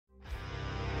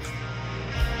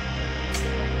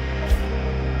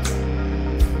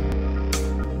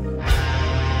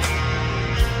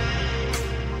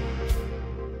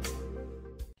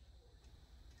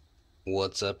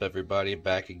What's up, everybody?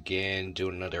 Back again,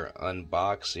 doing another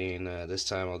unboxing. This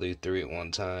time I'll do 3 at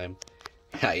one time.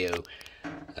 Hi-yo.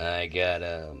 I got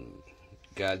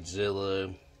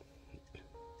Godzilla,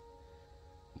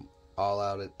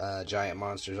 Giant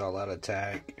Monsters All Out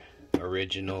Attack,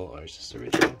 original, or is this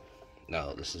original?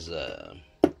 No, this is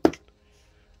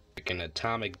freaking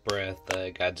Atomic Breath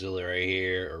Godzilla right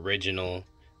here, original, and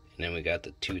then we got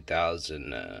the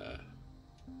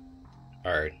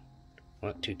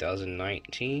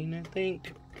 2019, I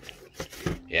think?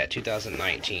 Yeah,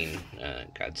 2019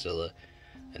 Godzilla,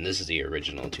 and this is the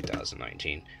original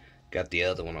 2019. Got the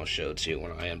other one I'll show too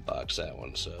when I unbox that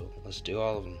one, so let's do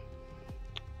all of them.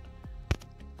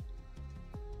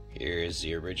 Here's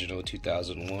the original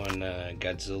 2001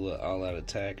 Godzilla All Out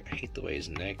Attack. I hate the way his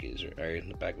neck is, or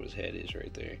the back of his head is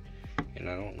right there. And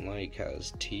I don't like how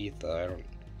his teeth, or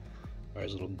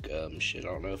his little gum shit. I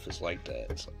don't know if it's like that.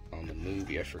 It's on the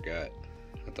movie, I forgot.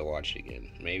 I have to watch it again.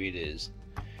 Maybe it is.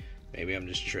 Maybe I'm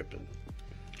just tripping.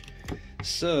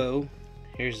 So,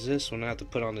 here's this one I have to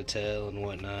put on the tail and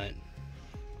whatnot.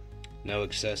 No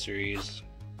accessories.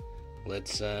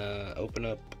 Let's open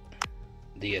up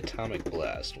the Atomic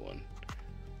Blast one.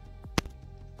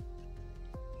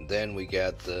 Then we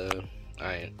got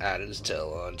I added his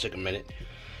tail on. Took a minute.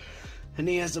 And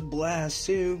he has a blast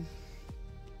too.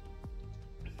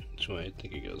 Which way? I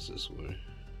think it goes this way.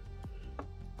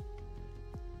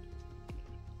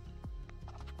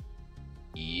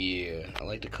 Yeah, I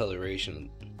like the coloration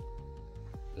of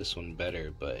this one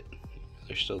better, but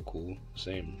they're still cool.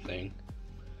 Same thing.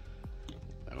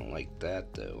 I don't like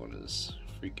that though on this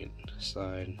freaking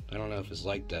side. I don't know if it's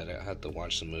like that. I have to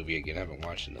watch the movie again. I haven't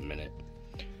watched it in a minute.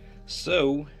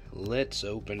 So let's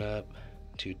open up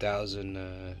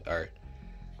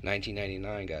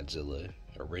 1999 Godzilla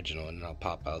original, and I'll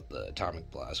pop out the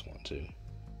Atomic Blast one too.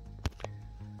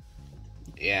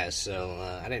 Yeah, so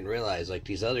I didn't realize, like,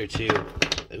 these other two,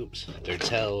 their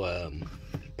tail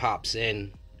pops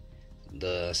in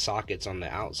the sockets on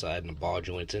the outside and the ball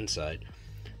joints inside.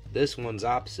 This one's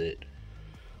opposite.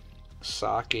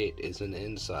 Socket is on the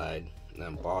inside and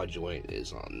then ball joint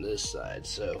is on this side.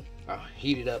 So I'll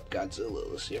heat it up Godzilla.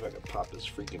 Let's see if I can pop this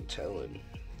freaking tail in.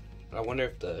 I wonder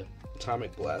if the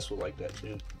Atomic Blast will like that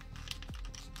too.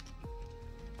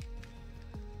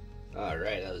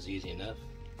 Alright, that was easy enough.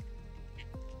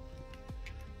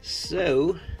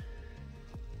 So,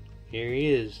 here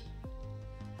he is.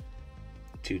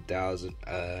 2000,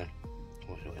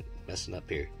 what am I messing up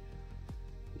here?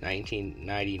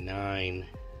 1999,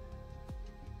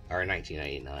 or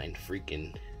 1999,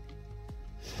 freaking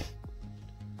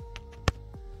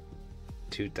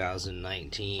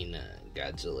 2019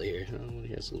 Godzilla here. Oh,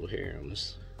 he has a little hair on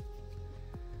this.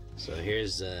 So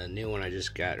here's the new one I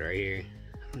just got right here.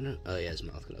 I don't know. Oh yeah, his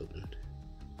mouth can open.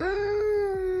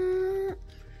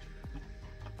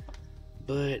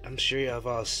 But I'm sure y'all have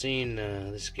all seen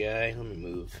this guy. Let me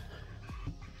move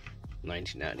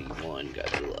 1991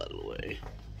 Godzilla out of the way.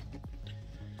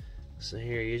 So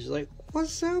here he's like,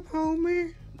 "What's up,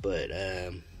 homie?" But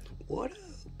what up?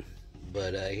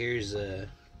 But here's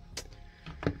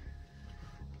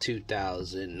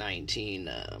 2019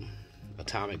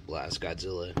 Atomic Blast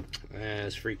Godzilla.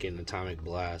 This freaking Atomic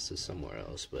Blast is somewhere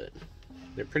else, but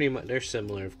they're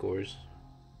similar, of course.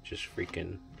 Just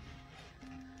freaking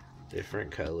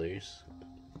different colors.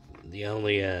 The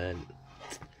only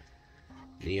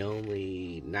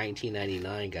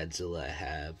 1999 Godzilla I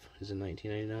have, is it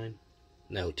 1999?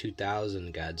 No,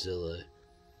 2000 Godzilla.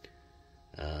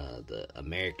 The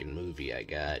American movie I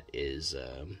got is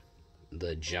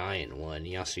the giant one.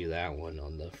 Y'all see that one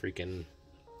on the freaking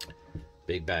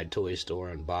Big Bad Toy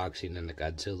Store unboxing in the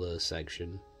Godzilla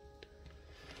section.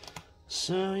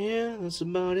 So yeah, that's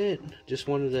about it. Just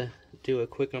wanted to do a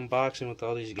quick unboxing with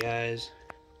all these guys.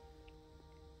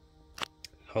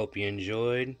 Hope you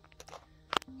enjoyed.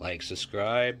 Like,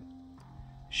 subscribe,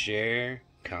 share,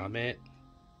 comment.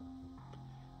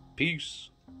 Peace.